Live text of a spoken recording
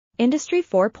Industry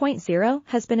 4.0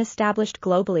 has been established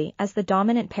globally as the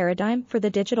dominant paradigm for the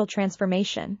digital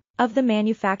transformation of the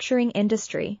manufacturing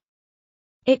industry.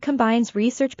 It combines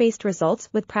research-based results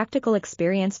with practical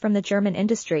experience from the German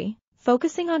industry,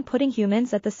 focusing on putting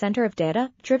humans at the center of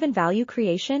data-driven value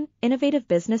creation, innovative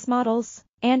business models,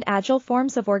 and agile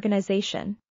forms of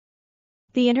organization.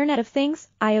 The Internet of Things,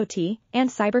 IoT, and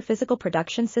cyber-physical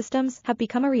production systems have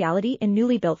become a reality in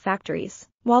newly built factories,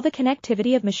 while the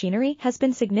connectivity of machinery has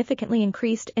been significantly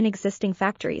increased in existing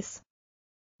factories.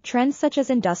 Trends such as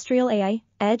industrial AI,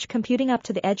 edge computing up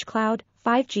to the edge cloud,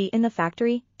 5G in the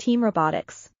factory, team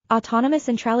robotics, autonomous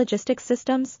intralogistics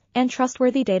systems, and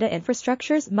trustworthy data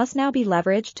infrastructures must now be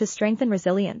leveraged to strengthen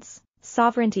resilience,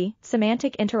 sovereignty,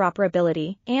 semantic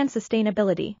interoperability, and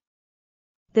sustainability.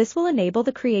 This will enable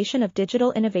the creation of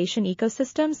digital innovation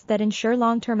ecosystems that ensure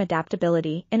long-term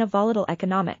adaptability in a volatile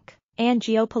economic and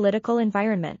geopolitical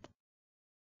environment.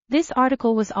 This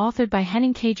article was authored by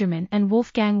Henning Kagermann and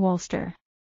Wolfgang Wahlster.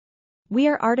 We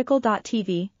are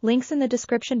RTCLTV, links in the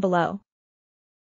description below.